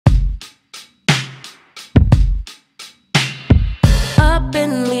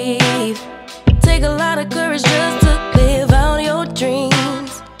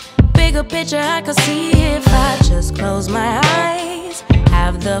picture I could see if I just close my eyes.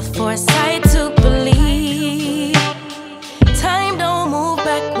 Have the foresight to believe time don't move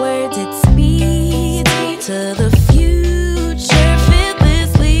backwards, it speeds to the future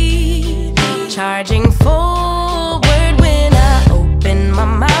fearlessly. Charging forward when I open my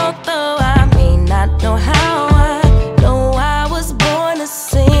mouth, though I may not know how. I know I was born to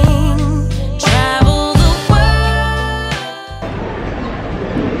sing. Travel the world.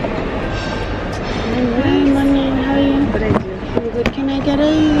 Hi, morning. How are you? I'm good. Can I get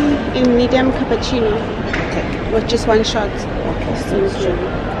a medium cappuccino? Okay. With just one shot. Okay. Thank you.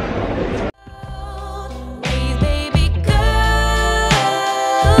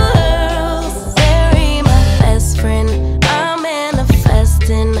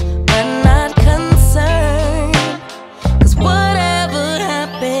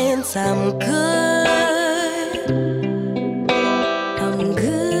 I'm good. I'm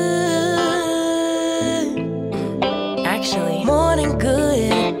good. Actually, more than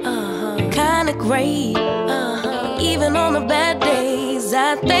good. Kinda great. Even on the bad days,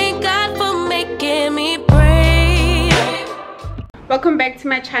 I thank God for making me brave. Welcome back to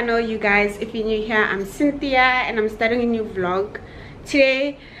my channel, you guys. If you're new here, I'm Cynthia and I'm starting a new vlog.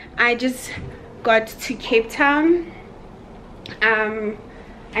 Today, I just got to Cape Town.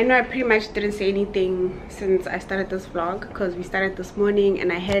 I know I pretty much didn't say anything since I started this vlog because we started this morning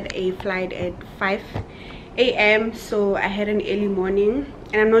and I had a flight at 5 a.m. so I had an early morning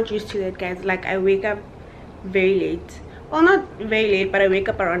and I'm not used to that, guys. Like, I wake up very late. Well, not very late, but I wake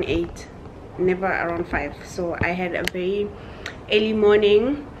up around 8, never around 5. So I had a very early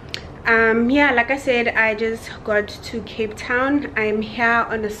morning. Yeah, like I said, I just got to Cape Town. I'm here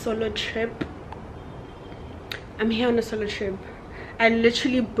on a solo trip. I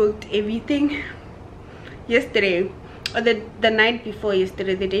literally booked everything yesterday, or the night before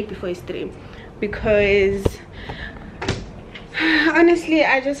yesterday, the day before yesterday, because honestly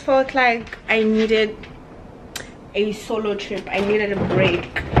I just felt like I needed a solo trip. I needed a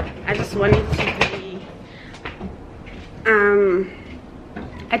break. I just wanted to be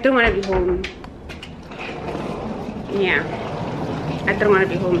I don't want to be home. Yeah, I don't want to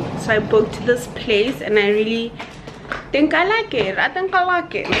be home, so I booked this place and I really think I like it. I think I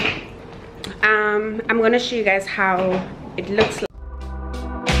like it. I'm gonna show you guys how it looks like.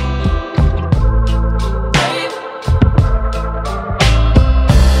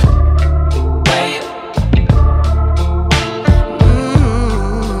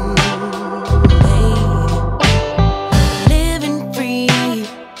 Living free.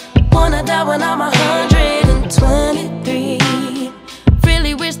 Wanna die when I'm 123.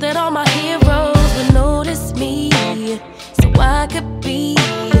 Really wish that all my heroes would notice me, so I could be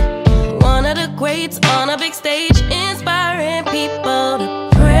one of the greats on a big stage, inspiring people to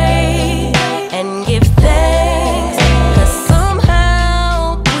pray and give thanks, 'cause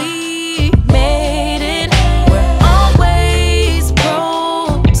somehow we made it. We're always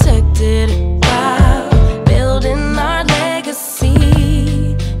protected while building our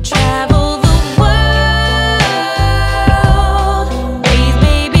legacy. Travel the world, raise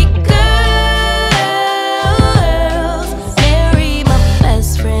baby girls, marry my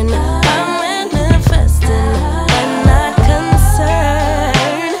best friend. I'm manifesting, I'm not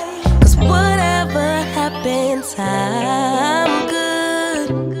concerned, 'cause whatever happens, I'm good.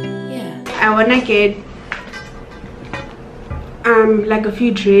 Yeah. I wanna get like a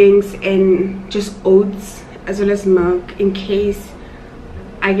few drinks and just oats as well as milk in case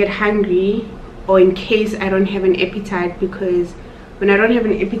I get hungry or in case I don't have an appetite, because when I don't have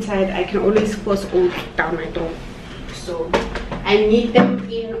an appetite I can always force oats down my throat. So I need them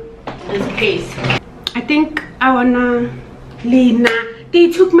in this place. I think I wanna Lena, they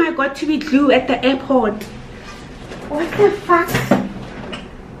took my got to be glue at the airport. What the fuck?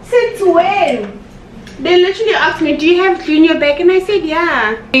 Since when? They literally asked me, do you have glue in your bag? And I said,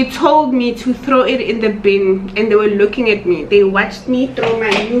 yeah. They told me to throw it in the bin and they were looking at me. They watched me throw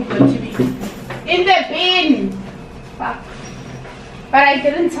my new got to be in the bin. Fuck. But I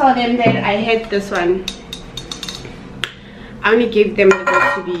didn't tell them that I had this one. I only gave them the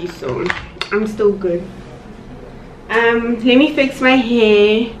got to be, so I'm still good. Let me fix my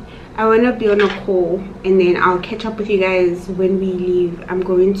hair. I want to be on a call and then I'll catch up with you guys when we leave. I'm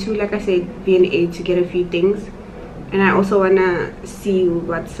going to, like I said, V&A to get a few things, and I also want to see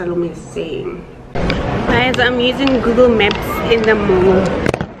what Salome is saying. Guys, I'm using Google Maps in the mall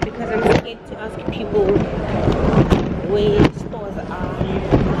because I'm scared to ask people where stores are.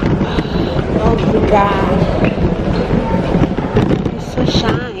 Oh my god, I'm so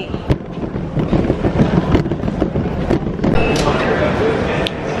shy.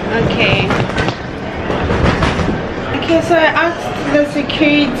 Okay,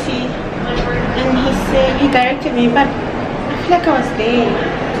 security, and he directed me, but I feel like I was there.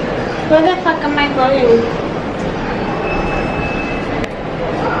 Where the fuck am I going?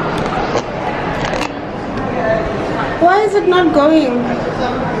 Why is it not going?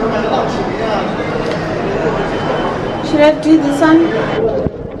 Should I do this one?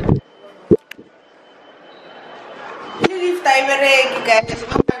 Leave direct, you guys.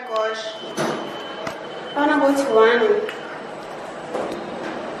 Oh my gosh. I wanna go to one.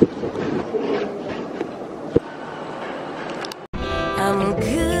 I'm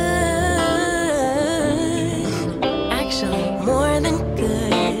good, actually more than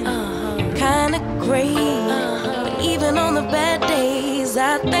good, kinda great, but even on the bad days,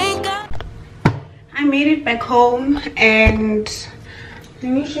 I thank God. I made it back home, and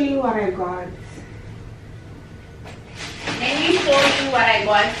let me show you what I got. Let me show you what I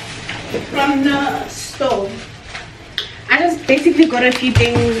got from the store. I just basically got a few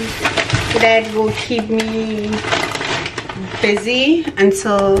things that will keep me busy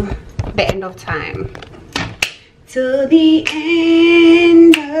until the end of time. Till the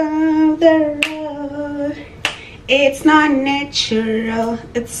end of the road. It's not natural,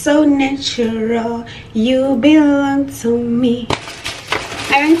 it's so natural. You belong to me.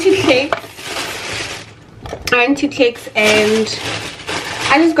 I went to Clicks and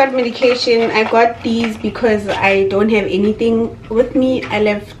I just got medication. I got these because I don't have anything with me. I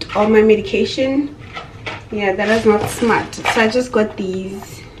left all my medication. Yeah, that is not smart. So I just got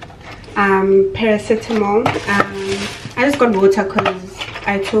these paracetamol. I just got water because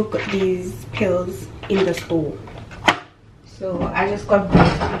I took these pills in the store. So I just got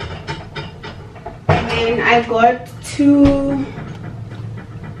water. And then I got 2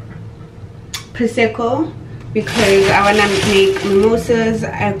 Prosecco because I want to make mimosas.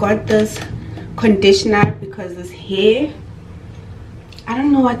 I got this conditioner because this hair, I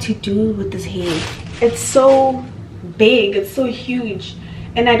don't know what to do with this hair. It's so big, it's so huge,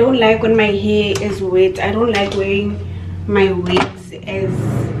 and I don't like when my hair is wet. I don't like wearing my wigs as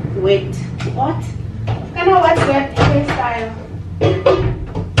wet. What? I know what's wet hairstyle.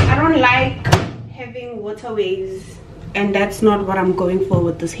 I don't like having water waves, and that's not what I'm going for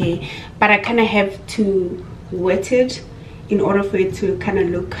with this hair. But I kind of have to wet it in order for it to kind of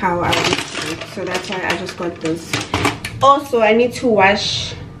look how I want it to look. So that's why I just got this. Also, I need to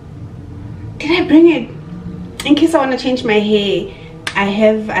wash. Did I bring it? In case I want to change my hair, I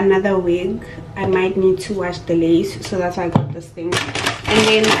have another wig. I might need to wash the lace, so that's why I got this thing. And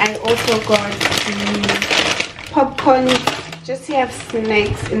then I also got the popcorn just to have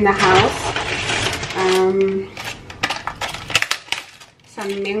snacks in the house.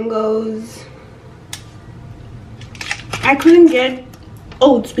 Some mangoes. I couldn't get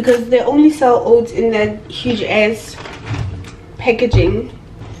oats because they only sell oats in that huge ass packaging,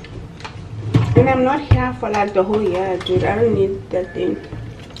 and I'm not here for like the whole year, dude. I don't need that thing.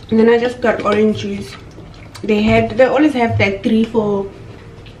 And then I just got orange juice. They always have that 3 for,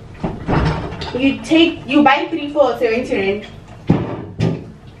 you buy 3 for 70 rand.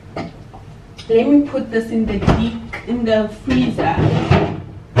 Let me put this in the freezer.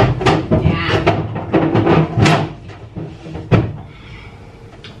 Yeah.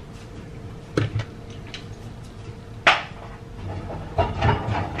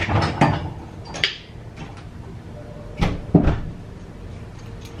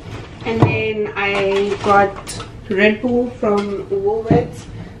 And then I got Red Bull from Woolworths.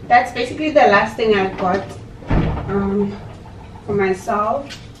 That's basically the last thing I got for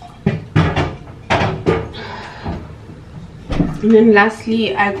myself. And then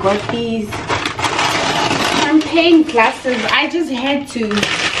lastly, I got these champagne glasses. I had to.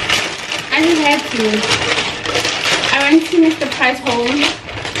 I went to Mr.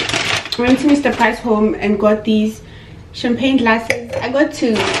 Price Home and got these champagne glasses. I got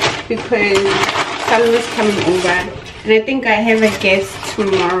 2 because Salon is coming over, and I think I have a guest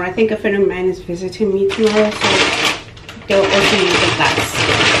tomorrow. I think a friend of mine is visiting me tomorrow, so they'll also use the glass.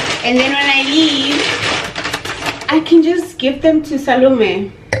 And then when I leave, I can just give them to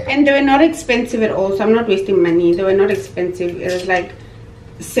Salome. And they were not expensive at all, so I'm not wasting money. They were not expensive. It was like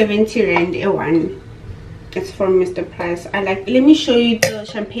 70 rand a one. It's from Mr. Price. Let me show you the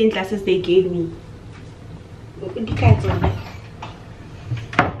champagne glasses they gave me.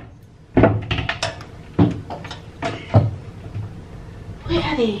 Where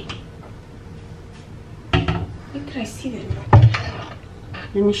are they? Where did I see them?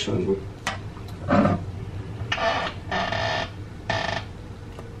 Let me show you.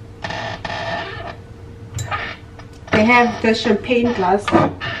 They have the champagne glass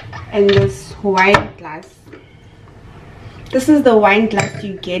and this white glass. This is the wine glass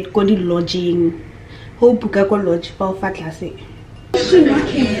you get go lodging. Hope go lodge for fat glass. Why is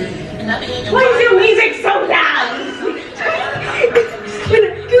your music so loud?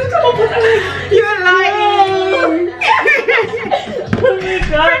 You're lying. Oh my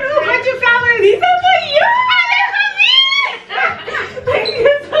god. Friend, who got you flowers? These are for you.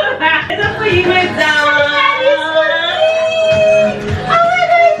 These are for you, my darling. Oh my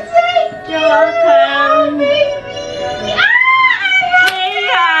god, thank you. You're welcome.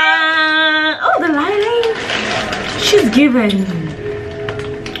 Oh, the lighting. She's given.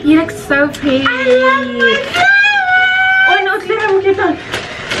 You look so pretty. I love my flowers. Oh no, it's little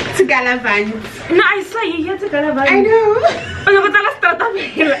to Galavant. No, I saw you here to Galavant. I know. Oh, no, but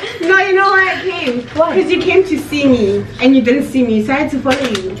no, you know why I came? Why? Because you came to see me and you didn't see me, so I had to follow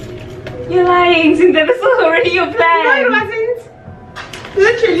you. You're lying, Cynthia. This was already your plan. No, it wasn't.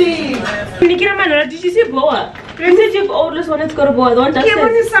 Literally. Nikita, did you see Boa? You said you've always wanted to go to Boa. The one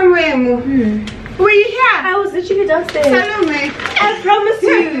downstairs. Yeah, somewhere. Were you here? I was literally downstairs. Salome. I promise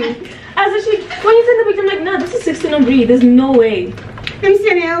you. I was literally, when you sent the picture, I'm like, no, this is 16 on Brie. There's no way. Let me see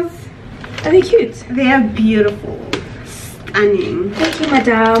your nails. Are they cute? They are beautiful. Stunning. Thank you,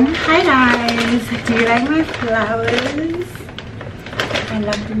 madam. Hi, guys. Do you like my flowers? I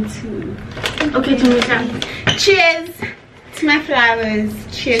love them too. Okay, Tomika. Cheers to my flowers.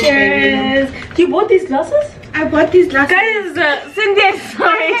 Cheers, baby. You bought these glasses? I bought these glasses. Guys, Cynthia is so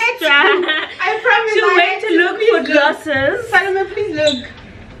extra. I promise. She'll wait to look for glasses. Salome, please look.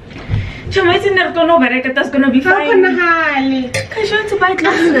 She'll wait in there to know where that's gonna be fine. Can she want to buy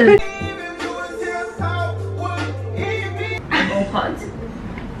glasses? All parts.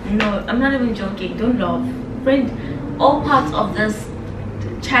 No, I'm not even joking. Don't laugh. Friend, all parts of this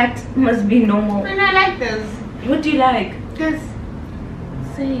chat must be normal. And I like this. What do you like? This.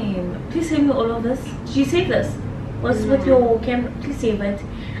 Same. Please save me all of this. Did you save this? What's with your camera? Please save it.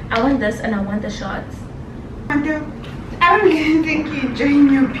 I want this and I want the shots. I don't even think you're enjoying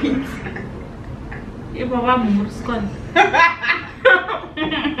your pizza.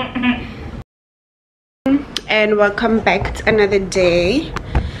 And welcome back to another day.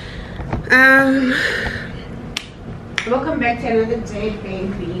 Welcome back to another day,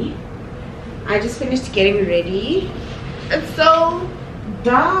 baby. I just finished getting ready. It's so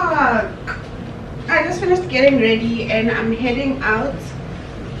dark. I just finished getting ready and I'm heading out.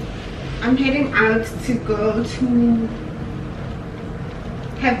 I'm heading out to go to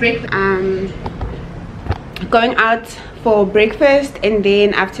have breakfast. Going out for breakfast, and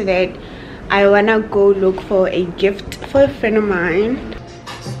then after that I wanna go look for a gift for a friend of mine.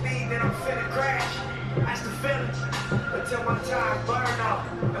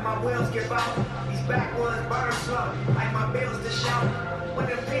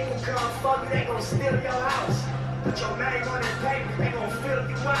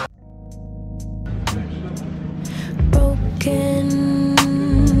 Broken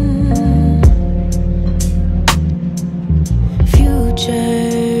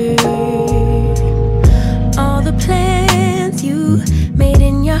future, all the plans you made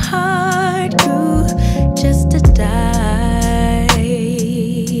in your heart grew just to die.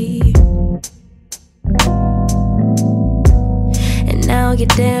 And now your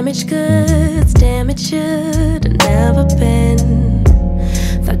damaged goods, damaged should have never been.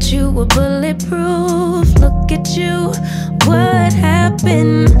 Thought you were bulletproof, look at you, what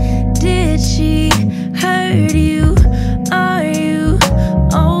happened? Did she hurt you? Are you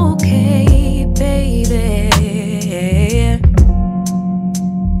okay, baby?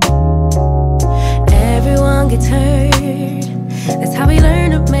 Everyone gets hurt, that's how we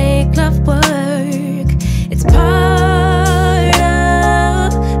learn to make love work. It's part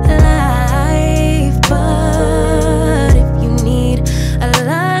of life, but if you need a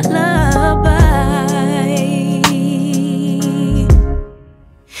lullaby,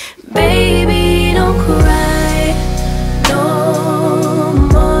 baby, don't cry no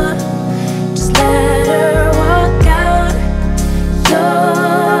more. Just let her walk out your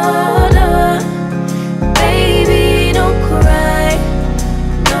door. Baby, don't cry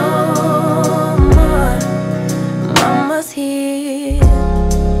no more. Mama's here.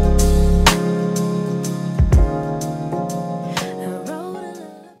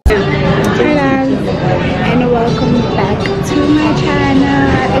 Hi guys, and welcome back to my channel.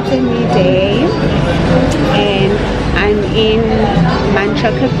 It's a new day and I'm in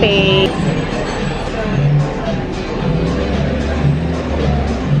Mantra Cafe.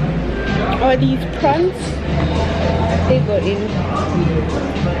 All these prawns, they go in.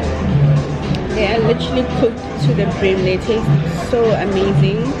 They are literally cooked to the brim. They taste so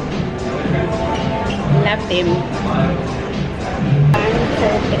amazing. Love them.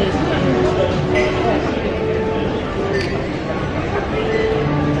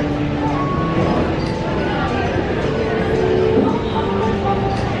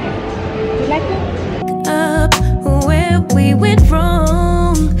 Up where we went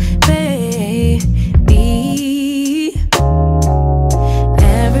wrong, baby.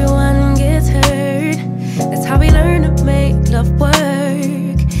 Everyone gets hurt. That's how we learn to make love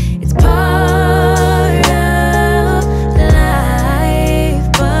work. It's part of life,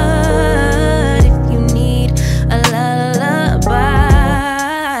 but if you need a lullaby,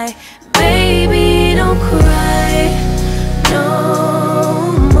 baby, don't cry no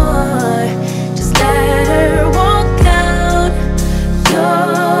more. Just let her walk out your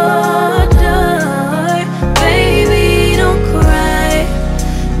door. Baby, don't cry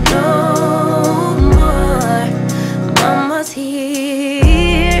no more. Mama's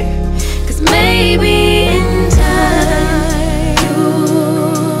here, 'cause maybe in time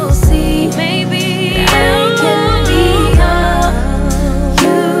you'll see, maybe I can be all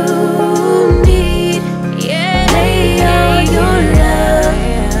you need. Yeah, lay all your love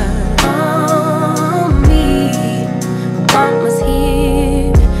on me. Mama's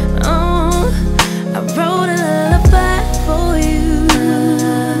here. Oh, I wrote a lullaby for you.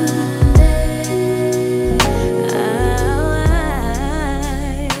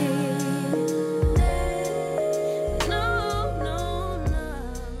 No, no, no.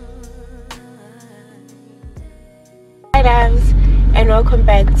 Hi loves, and welcome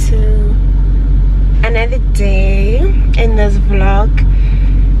back to another day in this vlog.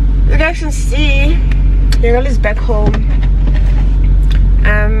 You guys can see your girl is back home.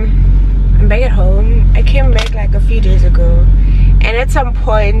 I'm back at home. I came back like a few days ago, and at some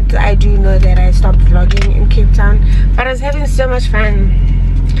point I do know that I stopped vlogging in Cape Town, but I was having so much fun.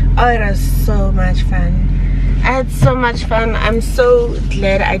 Oh, it was so much fun. I had so much fun. I'm so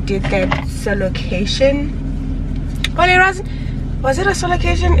glad I did that solocation. Well, it was it a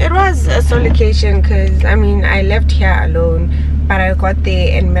solocation? It was a solocation, because I mean I left here alone, but I got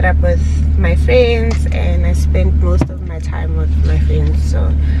there and met up with my friends, and I spent most of my time with my friends,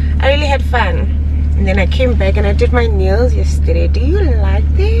 so I really had fun. And then I came back and I did my nails yesterday. Do you like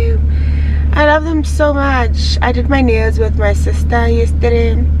them? I love them so much. I did my nails with my sister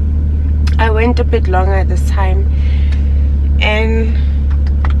yesterday. I went a bit longer this time, and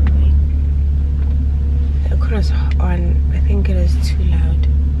the aircon is on. I think it is too loud.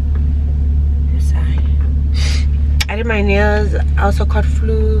 I'm sorry. I did my nails. I also caught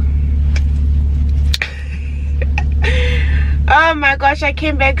flu. Oh my gosh, I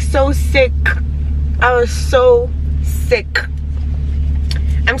came back so sick. I was so sick.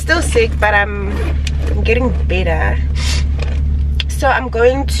 I'm still sick, but I'm getting better. So I'm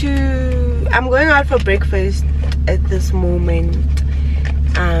going out for breakfast at this moment.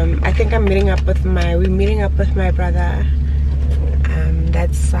 I think we're meeting up with my brother.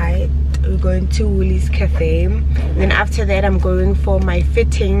 That side. We're going to Woolies Cafe. And then after that I'm going for my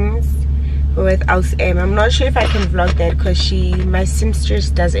fittings with Aus M. I'm not sure if I can vlog that, because my seamstress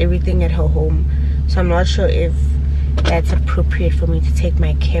does everything at her home. So I'm not sure if that's appropriate for me to take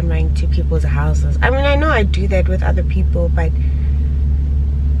my camera into people's houses. I mean, I know I do that with other people, but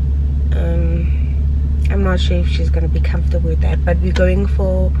I'm not sure if she's gonna be comfortable with that. But we're going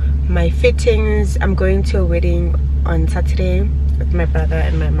for my fittings. I'm going to a wedding on Saturday with my brother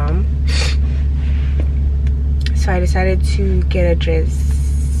and my mom, so I decided to get a dress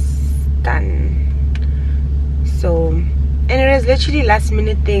done. So, and it was literally last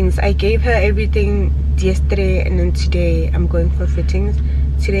minute things. I gave her everything yesterday, and then today I'm going for fittings.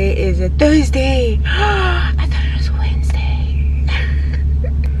 Today is a Thursday. I thought it was Wednesday.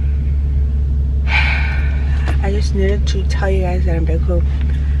 I just needed to tell you guys that I'm back home.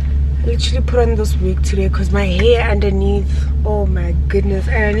 I literally put on this wig today because my hair underneath, oh my goodness,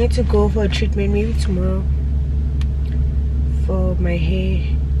 and I need to go for a treatment maybe tomorrow for my hair.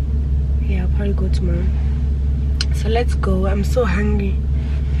 Yeah, I'll probably go tomorrow. So let's go. I'm so hungry.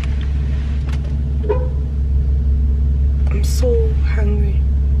 I'm so hungry.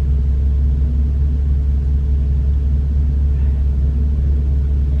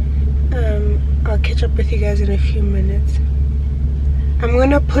 I'll catch up with you guys in a few minutes. I'm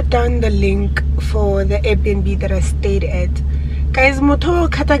gonna put down the link for the Airbnb that I stayed at. Guys, moto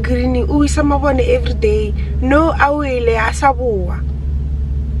katagrini uisamabone every day. No awele asaboa.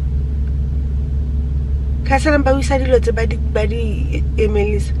 Kasalamba wisadi lots badi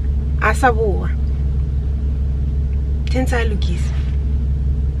emails asaboa. Tensa lukis.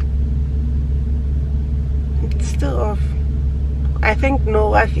 It's still off. I think no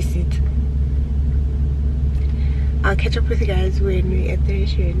wife is it. I'll catch up with you guys when we're at the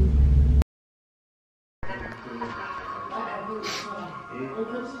restaurant.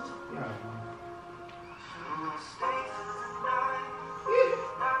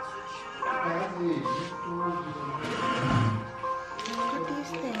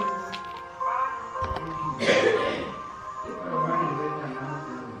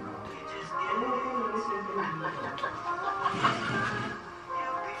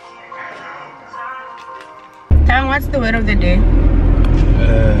 Tang, what's the word of the day?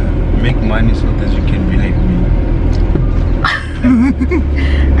 Make money so that you can be like me.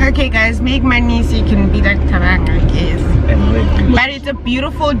 Okay guys, make money so you can be like Tabang, I guess. But it's a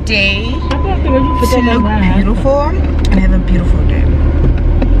beautiful day to look beautiful and have a beautiful day.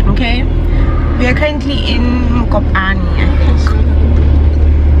 Okay? We are currently in Mukopani, I think.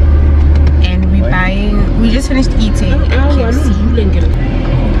 And we just finished eating at KFC.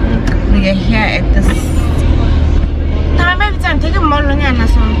 We are here at this.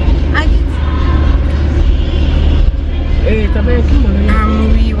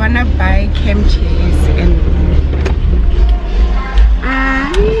 We wanna buy cam cheese and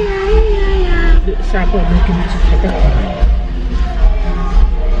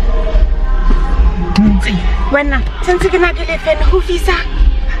when since you can get who visa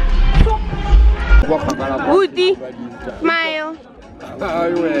Woody smile.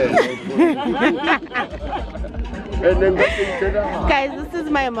 Guys, this is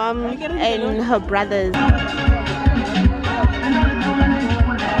my mom and her brothers.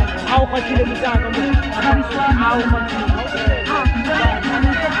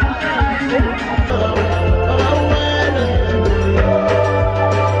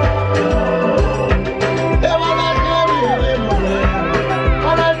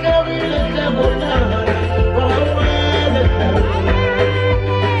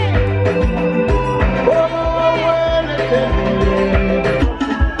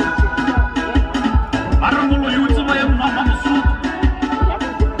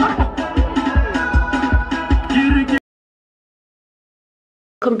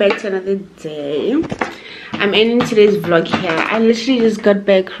 Welcome back to another day. I'm ending today's vlog here. I literally just got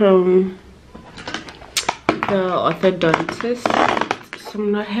back from the orthodontist, so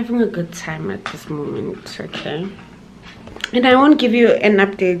I'm not having a good time at this moment, okay? And I won't give you an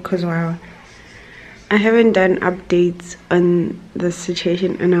update because wow, I haven't done updates on the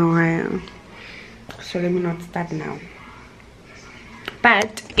situation in a while, so let me not start now.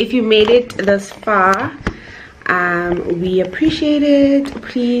 But if you made it this far, we appreciate it.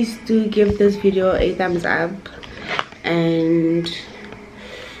 Please do give this video a thumbs up. And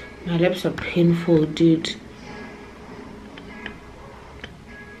my lips are painful, dude.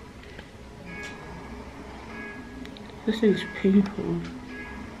 This is painful.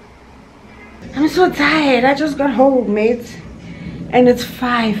 I'm so tired. I just got home, mate, and it's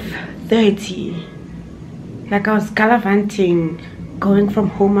 5:30. Like I was gallivanting, going from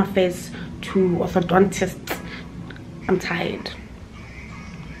home affairs to orthodontist. I'm tired,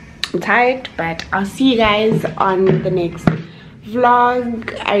 but I'll see you guys on the next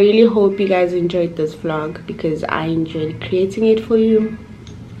vlog. I really hope you guys enjoyed this vlog because I enjoyed creating it for you.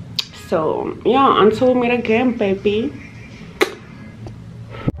 So yeah, until we meet again, baby.